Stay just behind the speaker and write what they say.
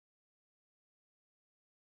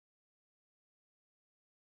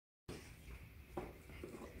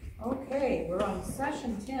Okay, we're on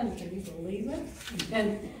session 10, can you believe it?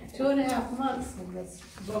 And 2.5 months in this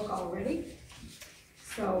book already.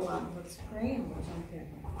 So let's pray and we'll jump in.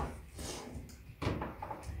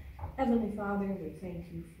 Heavenly Father, we thank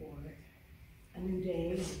you for a new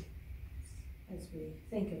day. As we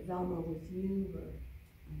think of Velma with you,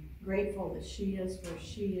 we're grateful that she is where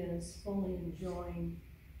she is, fully enjoying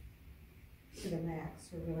to the max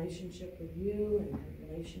her relationship with you and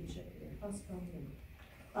her relationship with her husband and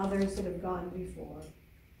others that have gone before.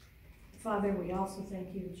 Father, we also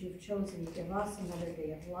thank you that you've chosen to give us another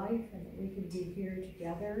day of life and that we can be here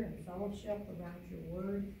together in fellowship around your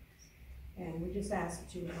word. And we just ask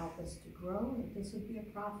that you would help us to grow, that this would be a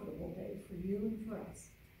profitable day for you and for us.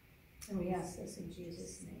 And we ask this in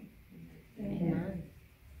Jesus' name. Amen. Amen.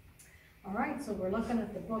 All right, so we're looking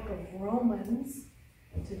at the book of Romans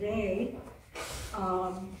today.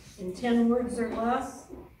 In 10 words or less,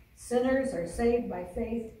 sinners are saved by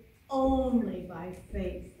faith, only by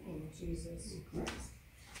faith in Jesus Christ.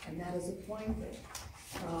 And that is a point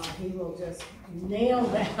that he will just nail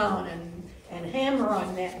down and hammer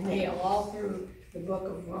on that nail all through the book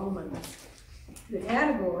of Romans. The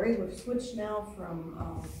category, we've switched now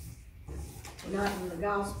from, we're not in the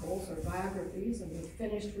Gospels or biographies, and we've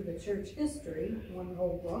finished with the church history, one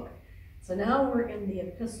whole book. So now we're in the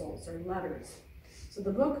epistles or letters. So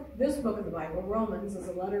this book of the Bible, Romans, is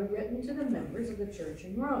a letter written to the members of the church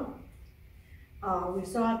in Rome. We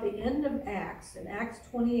saw at the end of Acts, in Acts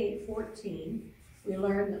 28:14, we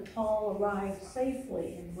learned that Paul arrived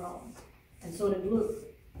safely in Rome, and so did Luke.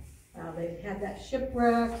 They had that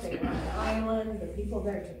shipwreck, they were on the island, the people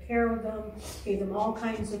there took care of them, gave them all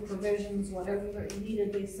kinds of provisions, whatever they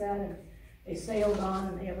needed, they said, and they sailed on,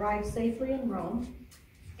 and they arrived safely in Rome.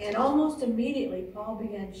 And almost immediately, Paul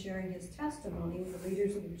began sharing his testimony with the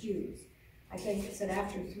leaders of the Jews. I think it said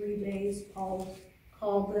after 3 days, Paul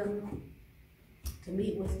called them to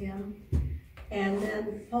meet with him. And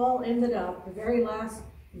then Paul ended up, the very last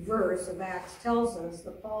verse of Acts tells us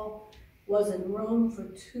that Paul was in Rome for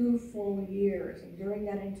 2 full years. And during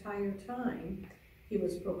that entire time, he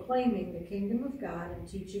was proclaiming the kingdom of God and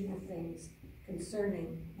teaching the things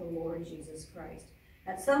concerning the Lord Jesus Christ.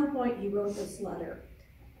 At some point, he wrote this letter.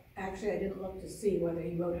 Actually, I didn't look to see whether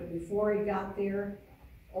he wrote it before he got there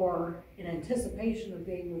or in anticipation of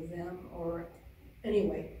being with them, or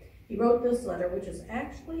anyway, he wrote this letter, which is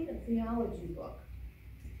actually a theology book.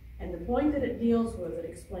 And the point that it deals with, it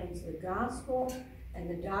explains the gospel and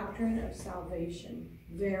the doctrine of salvation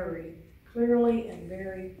very clearly and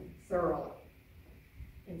very thoroughly.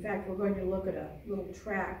 In fact, we're going to look at a little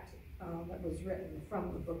tract that was written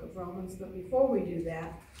from the book of Romans, but before we do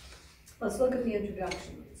that, let's look at the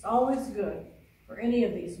introduction. It's always good for any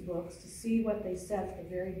of these books to see what they said at the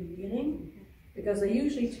very beginning, because they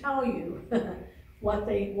usually tell you why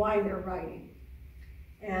they're writing.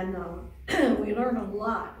 And we learn a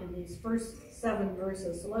lot in these first 7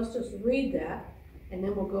 verses, so let's just read that, and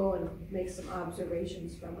then we'll go and make some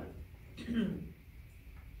observations from it.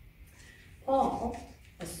 Paul,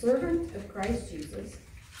 a servant of Christ Jesus,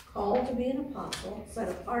 called to be an apostle, set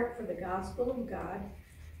apart for the gospel of God,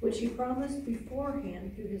 which he promised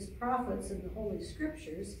beforehand through his prophets in the Holy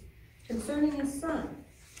Scriptures, concerning his Son,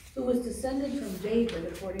 who was descended from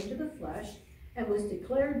David according to the flesh, and was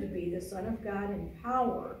declared to be the Son of God in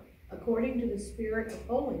power, according to the Spirit of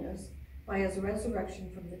holiness, by his resurrection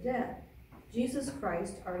from the dead, Jesus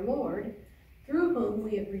Christ our Lord, through whom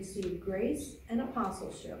we have received grace and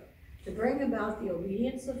apostleship, to bring about the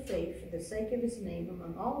obedience of faith for the sake of his name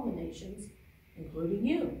among all the nations, including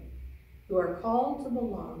you, who are called to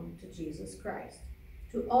belong to Jesus Christ.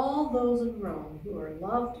 To all those in Rome who are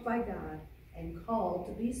loved by God and called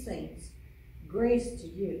to be saints, grace to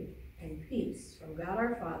you and peace from God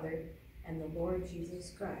our Father and the Lord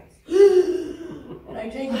Jesus Christ. And I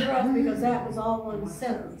take a breath because that was all one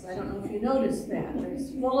sentence. I don't know if you noticed that.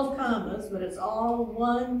 It's full of commas, but it's all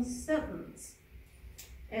one sentence.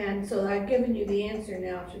 And so I've given you the answer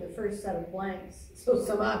now to the first set of blanks. So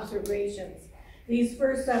some observations. These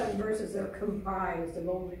first 7 verses are comprised of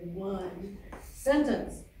only one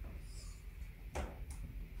sentence.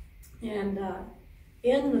 And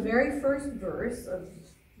in the very first verse of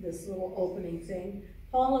this little opening thing,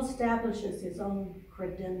 Paul establishes his own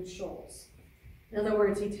credentials. In other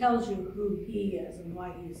words, he tells you who he is and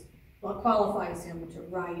what qualifies him to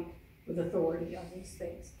write with authority on these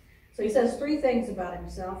things. So he says 3 things about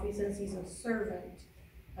himself. He says he's a servant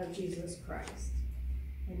of Jesus Christ.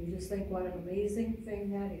 And you just think what an amazing thing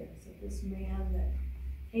that is, that this man that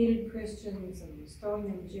hated Christians and was throwing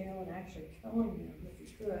them in jail and actually killing them if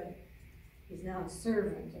he could, he's now a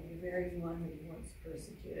servant of the very one that he once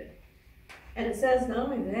persecuted. And it says not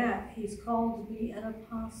only that, he's called to be an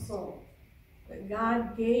apostle, that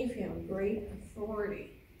God gave him great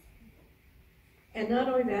authority. And not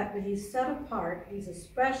only that, but he's set apart. His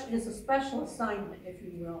special assignment, if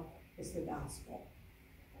you will, is the gospel.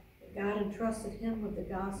 God entrusted him with the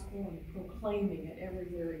gospel and proclaiming it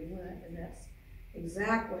everywhere he went, and that's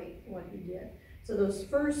exactly what he did. So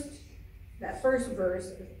that first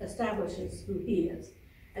verse establishes who he is.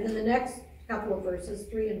 And then the next couple of verses,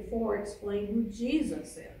 3 and 4, explain who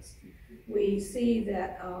Jesus is. We see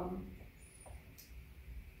that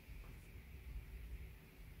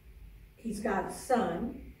he's God's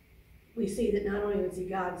son. We see that not only was he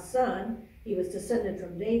God's son, he was descended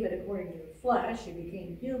from David according to the flesh. He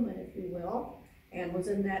became human, if you will, and was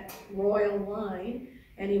in that royal line.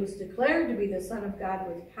 And he was declared to be the Son of God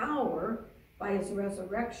with power by his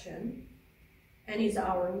resurrection. And he's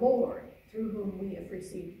our Lord, through whom we have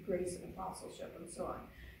received grace and apostleship and so on.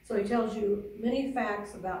 So he tells you many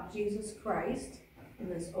facts about Jesus Christ in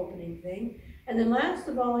this opening thing. And then last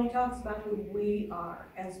of all, he talks about who we are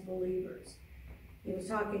as believers. He was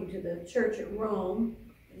talking to the church at Rome.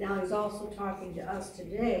 Now he's also talking to us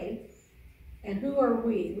today. And who are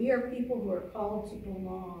we? We are people who are called to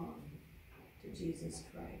belong to Jesus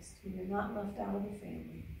Christ. We are not left out of the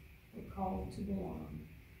family. We're called to belong.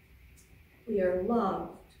 We are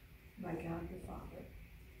loved by God the Father.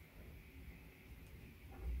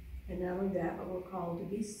 And not only that, but we're called to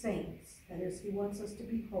be saints. That is, he wants us to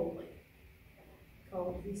be holy.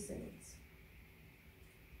 Called to be saints.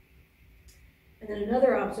 And then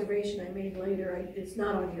another observation I made later, it's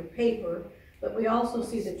not on your paper, but we also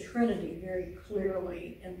see the Trinity very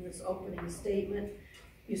clearly in this opening statement.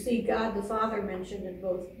 You see God the Father mentioned in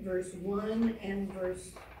both verse 1 and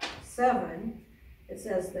verse 7. It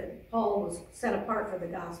says that Paul was set apart for the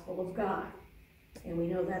gospel of God. And we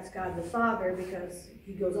know that's God the Father because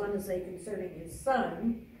he goes on to say concerning his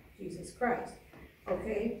Son, Jesus Christ.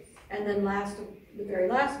 Okay? And then the very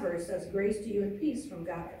last verse says, grace to you and peace from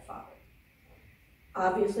God our Father.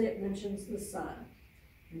 Obviously, it mentions the Son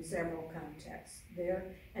in several contexts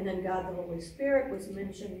there. And then God the Holy Spirit was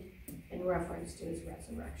mentioned in reference to his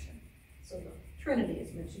resurrection. So the Trinity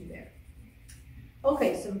is mentioned there.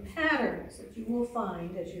 Okay, some patterns that you will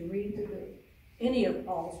find as you read through any of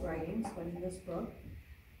Paul's writings, but in this book.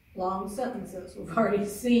 Long sentences. We've already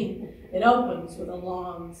seen it opens with a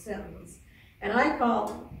long sentence. And I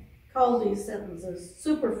call these sentences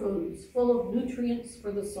superfoods, full of nutrients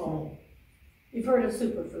for the soul. You've heard of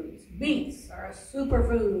superfoods. Beets are a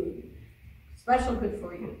superfood, special good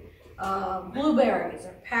for you. Blueberries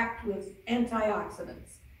are packed with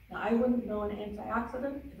antioxidants. Now, I wouldn't know an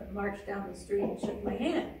antioxidant if it marched down the street and shook my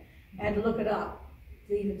hand. I had to look it up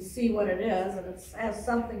to even see what it is, and it has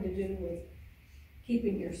something to do with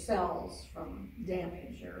keeping your cells from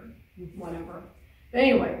damage or whatever. But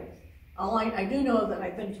anyway, I do know that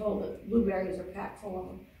I've been told that blueberries are packed full of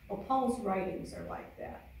them. Well, Paul's writings are like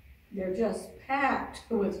that. They're just packed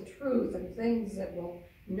with truth and things that will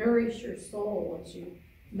nourish your soul as you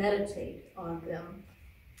meditate on them.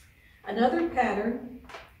 Another pattern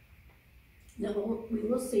that we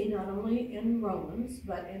will see not only in Romans,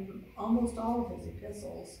 but in almost all of his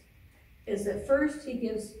epistles, is that first he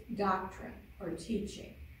gives doctrine or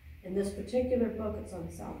teaching. In this particular book, it's on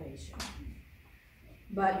salvation.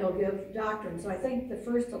 But he'll give doctrine. So I think the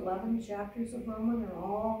first 11 chapters of Romans are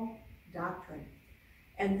all doctrine.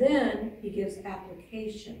 And then he gives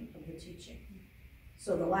application of the teaching.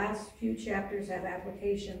 So the last few chapters have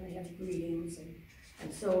application, they have greetings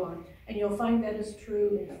and so on. And you'll find that is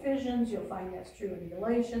true in Ephesians, you'll find that's true in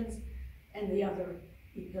Galatians, and the other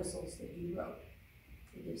epistles that he wrote.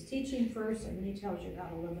 He gives teaching first, and then he tells you how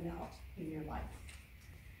to live it out in your life.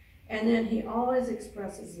 And then he always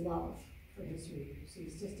expresses love for his readers.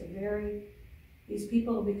 He's just these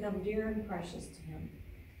people have become dear and precious to him.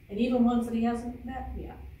 And even ones that he hasn't met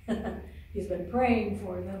yet. He's been praying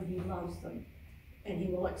for them, he loves them. And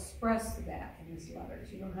he will express that in his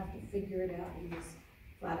letters. You don't have to figure it out. He just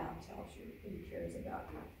flat out tells you that he cares about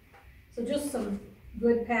you. So just some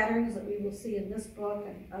good patterns that we will see in this book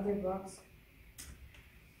and other books.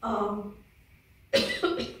 How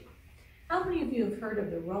many of you have heard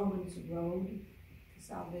of the Romans Road to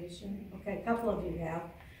Salvation? Okay, a couple of you have.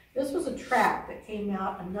 This was a tract that came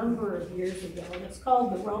out a number of years ago, and it's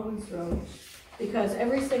called the Romans Road because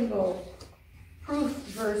every single proof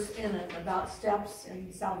verse in it about steps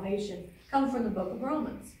in salvation come from the book of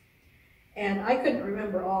Romans. And I couldn't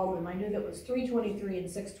remember all of them. I knew that was 3:23 and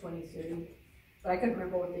 6:23, but I couldn't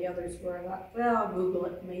remember what the others were. I thought, well, I'll Google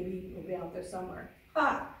it. Maybe it'll be out there somewhere.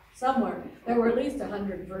 somewhere. There were at least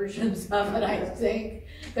 100 versions of it, I think.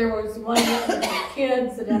 There was one for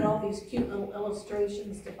kids that had all these cute little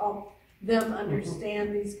illustrations to help them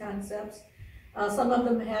understand these concepts. Some of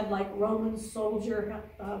them had like Roman soldier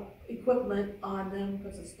equipment on them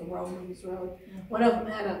because it's the Romans road. One of them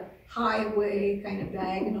had a highway kind of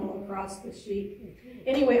diagonal across the sheet.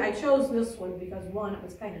 Anyway, I chose this one because one, it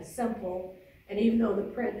was kind of simple, and even though the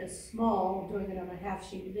print is small, doing it on a half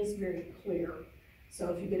sheet, it is very clear.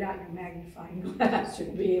 So if you get out your magnifying glass,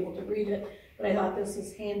 you'll be able to read it. But I thought this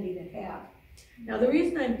is handy to have. Now the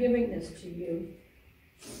reason I'm giving this to you,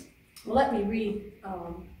 well, let me read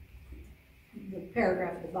the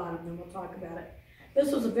paragraph at the bottom, then we'll talk about it.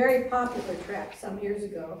 This was a very popular tract some years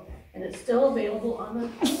ago, and it's still available on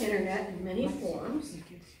the internet in many forms,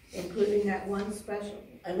 including that one special,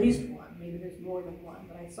 at least one, maybe there's more than one,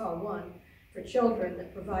 but I saw one for children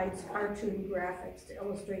that provides cartoon graphics to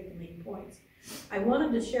illustrate the main points. I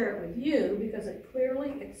wanted to share it with you because it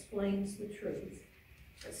clearly explains the truth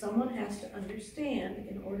that someone has to understand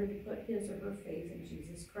in order to put his or her faith in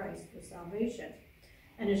Jesus Christ for salvation.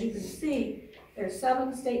 And as you can see, there's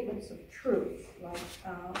 7 statements of truth, like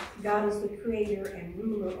God is the creator and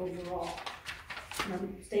ruler over all.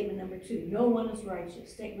 Statement number 2, no one is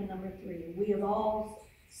righteous. Statement number 3, we have all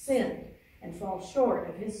sinned and fall short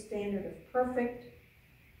of his standard of perfect,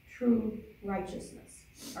 true righteousness,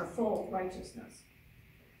 or full righteousness.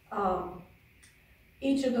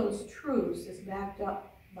 Each of those truths is backed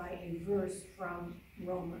up by a verse from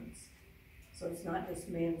Romans. So it's not just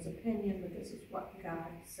man's opinion, but this is what God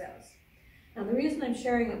says. Now the reason I'm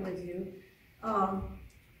sharing it with you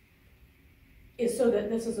is so that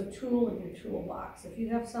this is a tool in your toolbox. If you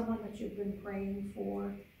have someone that you've been praying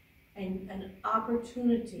for and an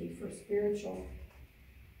opportunity for spiritual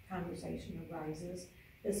conversation arises,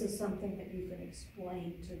 this is something that you can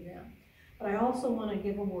explain to them. But I also want to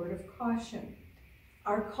give a word of caution.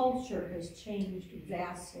 Our culture has changed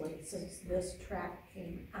vastly since this tract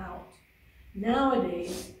came out.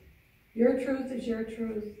 Nowadays, your truth is your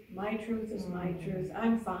truth, my truth is my truth,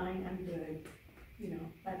 I'm fine, I'm good. You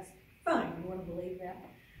know, that's fine, you want to believe that.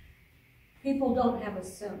 People don't have a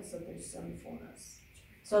sense of their sinfulness.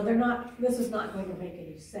 So this is not going to make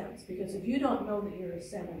any sense, because if you don't know that you're a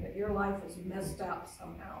sinner, that your life is messed up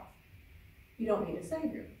somehow, you don't need a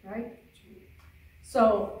savior, right?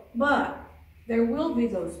 So, but there will be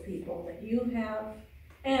those people that you have,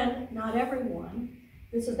 and not everyone.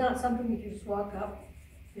 This is not something that you just walk up,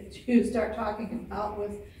 that you start talking about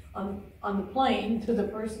with on the plane to the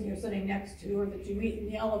person you're sitting next to, or that you meet in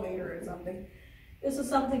the elevator or something. This is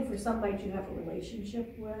something for somebody you have a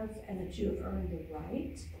relationship with, and that you have earned the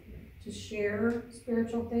right to share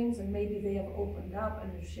spiritual things, and maybe they have opened up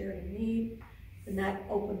and have shared a need, and that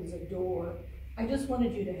opens a door. I just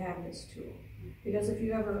wanted you to have this tool, because if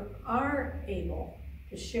you ever are able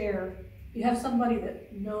to share, you have somebody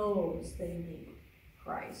that knows they need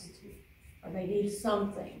Christ, or they need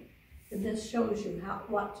something, then this shows you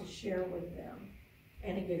what to share with them.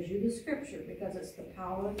 And it gives you the scripture, because it's the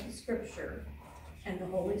power of the scripture and the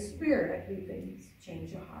Holy Spirit who can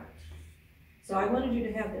change your heart. So I wanted you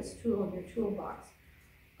to have this tool in your toolbox.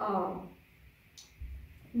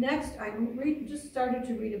 Next, I just started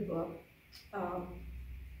to read a book.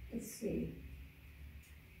 Let's see.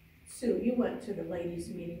 Sue, you went to the ladies'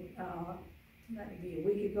 meeting, that would be a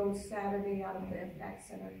week ago Saturday, out of the Impact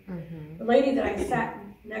Center. Mm-hmm. The lady that I sat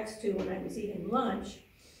next to when I was eating lunch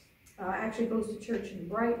actually goes to church in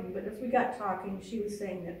Brighton, but as we got talking, she was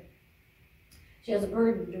saying that she has a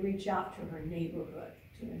burden to reach out to her neighborhood,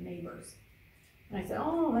 to her neighbors. And I said,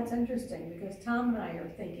 oh, that's interesting, because Tom and I are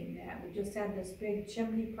thinking that. We just had this big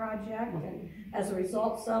chimney project, and as a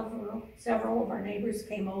result, several of our neighbors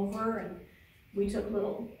came over, and we took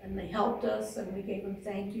and they helped us, and we gave them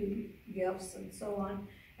thank you gifts and so on.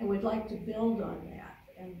 And we'd like to build on that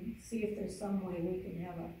and see if there's some way we can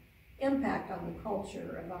have an impact on the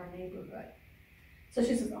culture of our neighborhood. So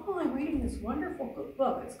she says, oh, I'm reading this wonderful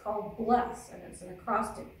book. It's called Bless, and it's an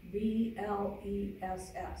acrostic,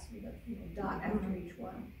 B-L-E-S-S, with a dot after each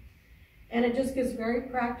one. And it just gives very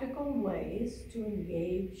practical ways to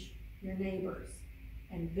engage your neighbors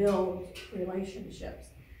and build relationships.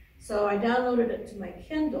 So I downloaded it to my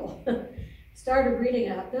Kindle, started reading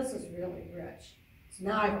it. This is really rich. So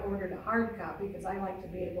now I've ordered a hard copy because I like to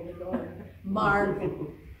be able to go and mark.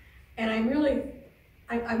 And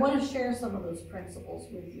I want to share some of those principles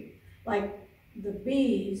with you. Like the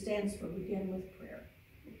B stands for begin with prayer.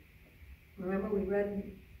 Remember we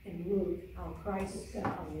read in Luke how Christ spent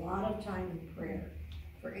a lot of time in prayer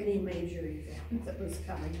for any major event that was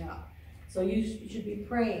coming up. So you should be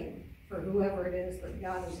praying for whoever it is that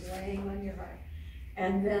God is laying on your heart.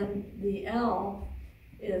 And then the L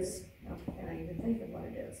is, oh, can I even think of what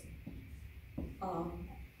it is?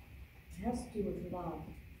 It has to do with love.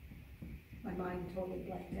 My mind totally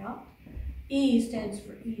blanked out. E stands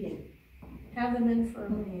for eating. Have them in for a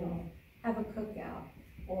meal, have a cookout,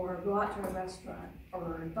 or go out to a restaurant,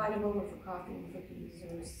 or invite them over for coffee and cookies,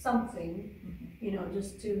 or something, you know,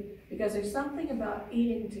 just to, because there's something about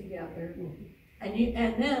eating together.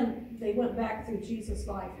 And then they went back through Jesus'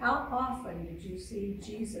 life. How often did you see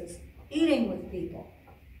Jesus eating with people?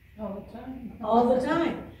 All the time. All the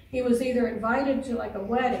time. He was either invited to like a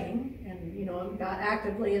wedding and, you know, got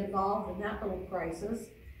actively involved in that little crisis,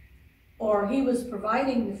 or he was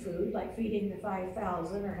providing the food, like feeding the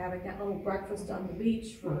 5,000 or having that little breakfast on the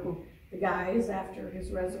beach for the guys after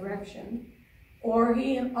his resurrection. Or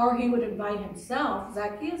he would invite himself,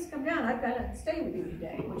 Zacchaeus, come down, I've got to stay with you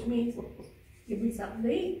today, which means give me something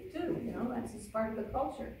to eat too, you know, that's just part of the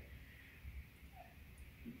culture.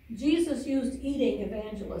 Jesus used eating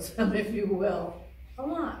evangelism, if you will, a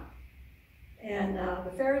lot. And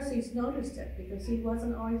the Pharisees noticed it because he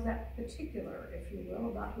wasn't always that particular, if you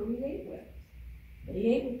will, about who he ate with. But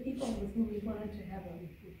he ate with people with whom he wanted to have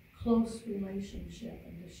a close relationship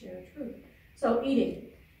and to share truth. So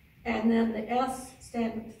eating. And then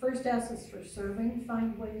the first S is for serving.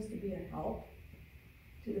 Find ways to be a help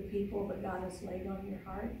to the people that God has laid on your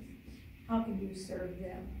heart. How can you serve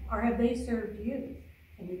them? Or have they served you?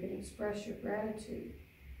 And you can express your gratitude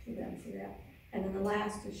to them for that. And then the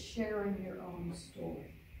last is sharing your own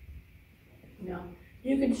story. You know,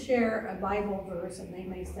 you can share a Bible verse and they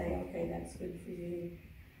may say, okay, that's good for you.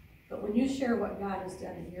 But when you share what God has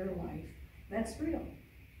done in your life, that's real.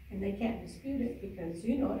 And they can't dispute it because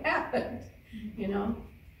you know it happened, you know.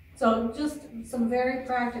 So just some very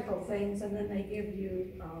practical things, and then they give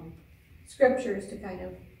you scriptures to kind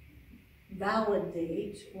of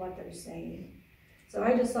validate what they're saying. So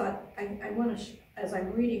I just thought, I want to, as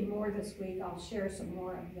I'm reading more this week, I'll share some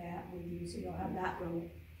more of that with you, so you'll have that little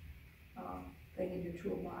thing in your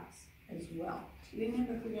toolbox as well. Do you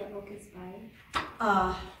remember who that book is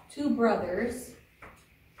by? Two brothers,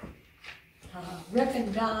 Rick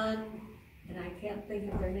and Don, and I can't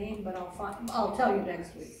think of their name, but I'll tell you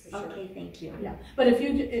next week for sure. Okay, thank you. Yeah, but if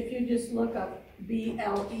you just look up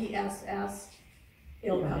BLESS,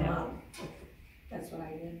 it'll come up. That's what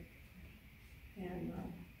I did. And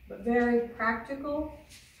but very practical,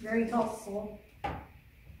 very helpful.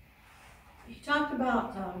 He talked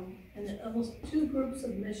about and almost two groups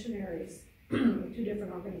of missionaries, two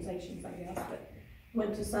different organizations, I guess, but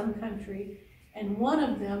went to some country, and one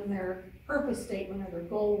of them, their purpose statement or their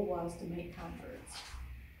goal was to make converts.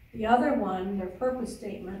 The other one, their purpose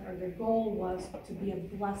statement or their goal was to be a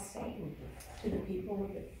blessing to the people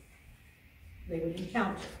that they would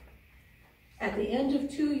encounter. At the end of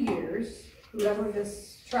 2 years, whoever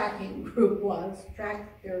this tracking group was,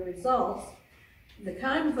 tracked their results. The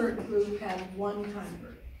convert group had 1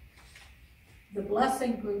 convert. The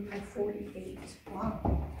blessing group had 48.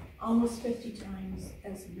 Wow. Almost 50 times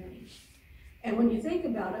as many. And when you think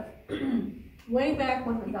about it, way back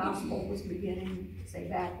when the gospel was beginning, say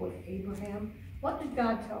back with Abraham, what did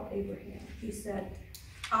God tell Abraham? He said,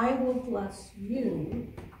 I will bless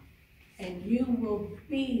you, and you will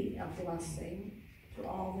be a blessing to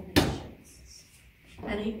all the nations.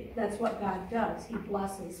 And that's what God does. He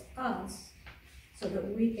blesses us so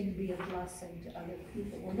that we can be a blessing to other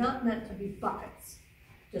people. We're not meant to be buckets,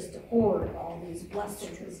 just to hoard all these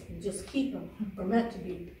blessings and just keep them. We're meant to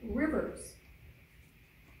be rivers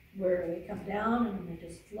where they come down and they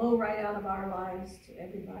just flow right out of our lives to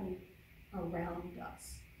everybody around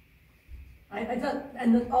us. I thought,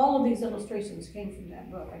 and all of these illustrations came from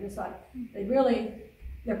that book. I just thought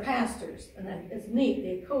they're pastors, and it's neat.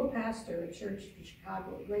 They co-pastor a church in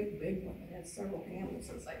Chicago, a great big one that has several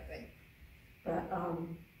campuses, I think. But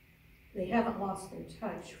they haven't lost their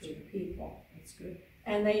touch with the people. That's good.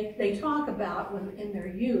 And they talk about when in their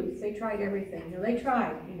youth, they tried everything. You know, they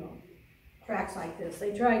tried, tracks like this.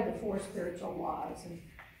 They tried the 4 spiritual laws, and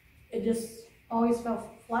it just always fell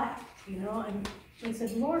flat, and they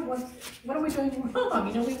said, Lord, what are we doing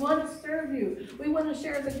wrong? We want to serve you. We want to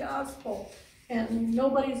share the gospel. And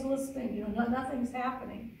nobody's listening, nothing's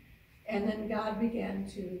happening. And then God began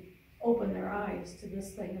to open their eyes to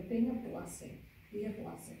this thing of being a blessing. Be a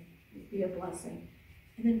blessing. Be a blessing.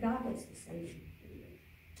 And then God was the Savior.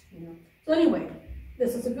 So anyway,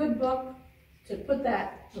 this is a good book to put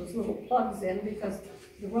those little plugs in, because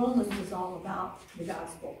the Romans is all about the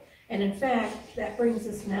gospel. And in fact, that brings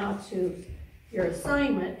us now to your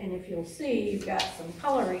assignment. And if you'll see, you've got some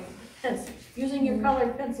coloring, using your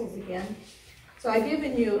colored pencils again. So I've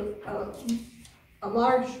given you a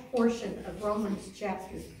large portion of Romans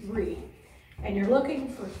chapter 3. And you're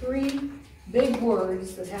looking for 3 big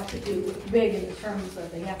words that have to do with, big in the terms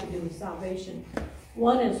of they have to do with salvation.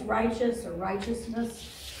 One is righteous or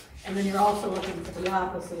righteousness, and then you're also looking for the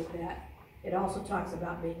opposite of that. It also talks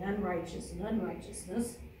about being unrighteous and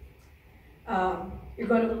unrighteousness. You're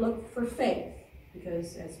going to look for faith,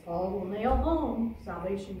 because as Paul will nail home,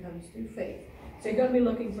 salvation comes through faith. So you're going to be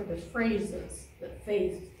looking for the phrases that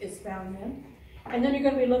faith is found in. And then you're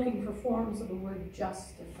going to be looking for forms of the word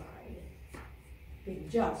justified. Being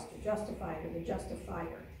just, or justified, or the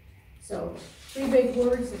justifier. So 3 big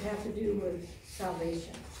words that have to do with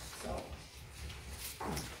salvation. So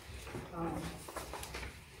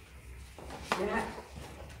that,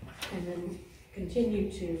 and then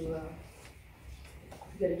continue to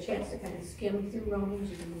get a chance to kind of skim through Romans.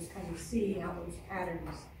 You can just kind of see how those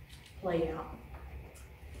patterns play out.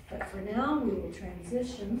 But for now, we will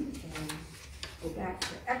transition and go back to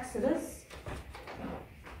Exodus.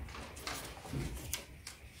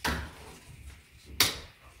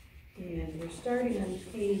 And we're starting on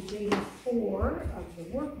page 84 of the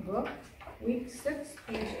workbook, week 6,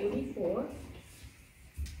 page 84.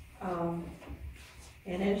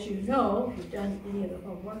 And as you know, if you've done any of the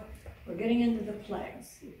homework, we're getting into the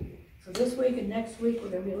plagues. So this week and next week, we're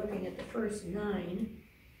going to be looking at the first 9.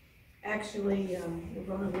 Actually, we're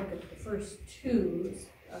going to look at the first 2.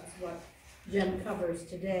 That's what Jen covers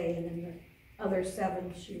today, and then the other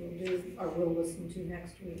 7 she will do, or we'll listen to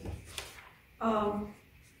next week.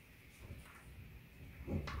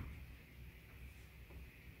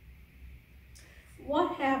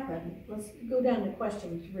 What happened? Let's go down to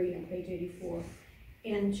question 3 on page 84.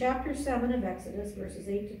 In chapter 7 of Exodus, verses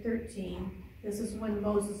 8 to 13, this is when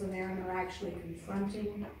Moses and Aaron are actually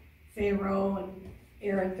confronting Pharaoh, and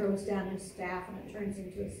Aaron throws down his staff and it turns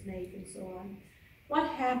into a snake and so on. What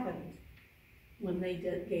happened when they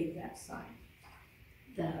gave that sign?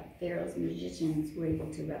 The Pharaoh's magicians were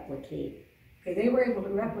able to replicate. Okay, they were able to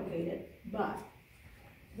replicate it, but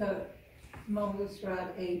The Moses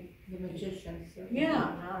rod ate the magicians.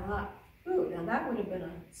 yeah, now that would have been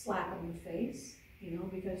a slap in the face, you know,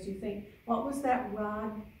 because you think, what was that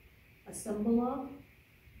rod a symbol of?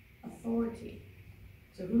 Authority.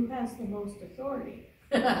 So who has the most authority?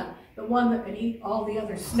 The one that can eat all the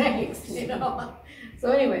other snakes, you know.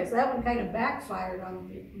 So anyways, that one kind of backfired on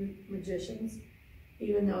the magicians,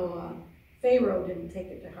 even though Pharaoh didn't take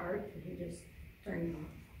it to heart, and he just turned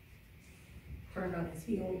on his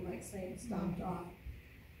heel, you might say, and stomped off.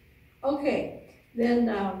 Okay, then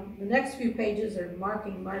the next few pages are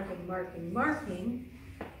marking.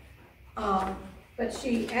 But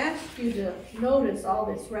she asked you to notice all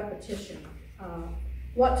this repetition.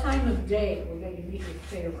 What time of day we're going to meet with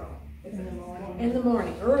Pharaoh? In the morning. In the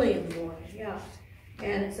morning, early in the morning, yeah.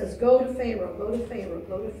 And it says, go to Pharaoh, go to Pharaoh,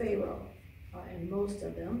 go to Pharaoh, and most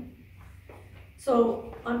of them.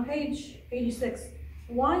 So on page 86,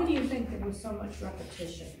 why do you think there was so much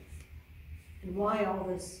repetition? And why all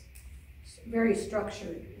this very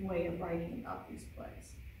structured way of writing about these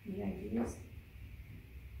plays? Any ideas?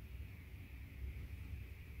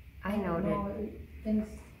 I noted. Things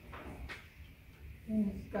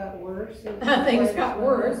got worse. Things got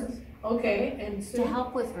worse. Okay, and To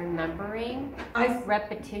help with remembering,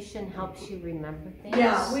 repetition helps you remember things.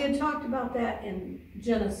 Yeah, we had talked about that in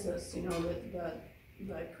Genesis, you know,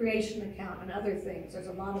 the creation account and other things. There's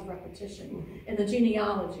a lot of repetition. In the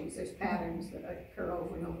genealogies, there's patterns that occur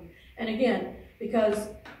over and over. And again, because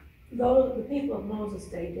the people of Moses'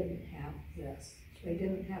 day didn't have this. They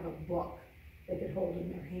didn't have a book they could hold in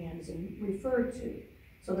their hands and refer to.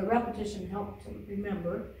 So the repetition helped to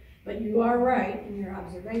remember. But you are right in your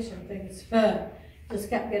observation. Things just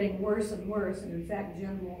kept getting worse and worse. And in fact,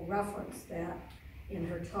 Jen will reference that in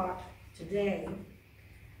her talk today.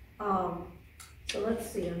 So let's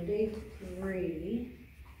see, on day 3,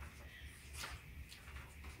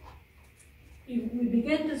 we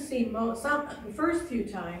begin to see the first few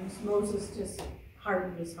times Moses just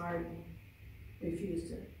hardened his heart and refused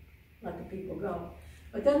to let the people go.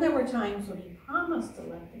 But then there were times when he promised to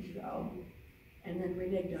let them go and then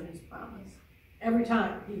reneged on his promise. Every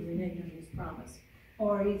time he reneged on his promise.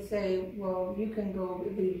 Or he'd say, well, you can go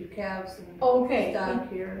leave your calves and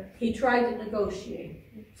stop here. He tried to negotiate.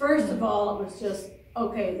 First of all, it was just,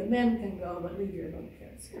 okay, the men can go, but leave your little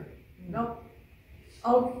kids here. Nope.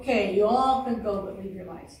 Okay, you all can go, but leave your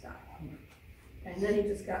livestock. And then he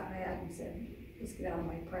just got mad and said, just get out of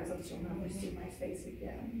my presence, you'll never see my face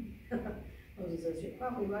again. Moses says, you're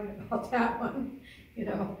probably right about that one, you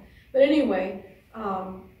know. But anyway,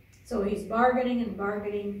 so he's bargaining and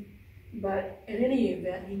bargaining, but in any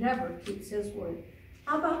event, he never keeps his word.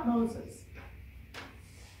 How about Moses?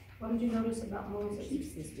 What did you notice about Moses?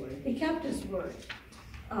 Keeps his word. He kept his word.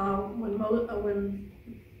 When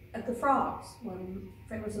at the frogs, when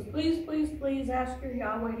Pharaoh says, please, please, please ask your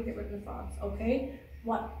Yahweh to get rid of the frogs. Okay,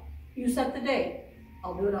 what? You set the date.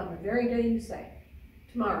 I'll do it on the very day you say,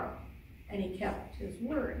 tomorrow. And he kept his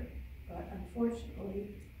word. But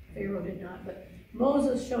unfortunately, Pharaoh did not. But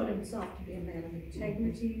Moses showed himself to be a man of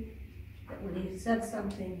integrity, that when he said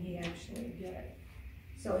something, he actually did it.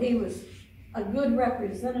 So he was a good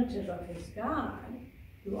representative of his God,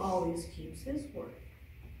 who always keeps his word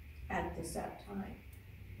at the set time,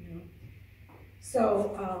 you know.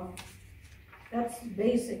 So that's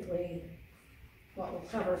basically what we'll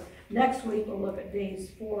cover. Next week we'll look at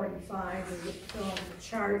days 4 and 5, and we'll fill in the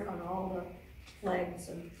chart on all the flags,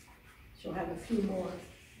 and she'll have a few more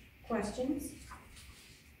questions.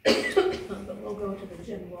 But we'll go to the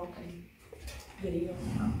Jen Wilkin video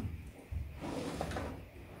now.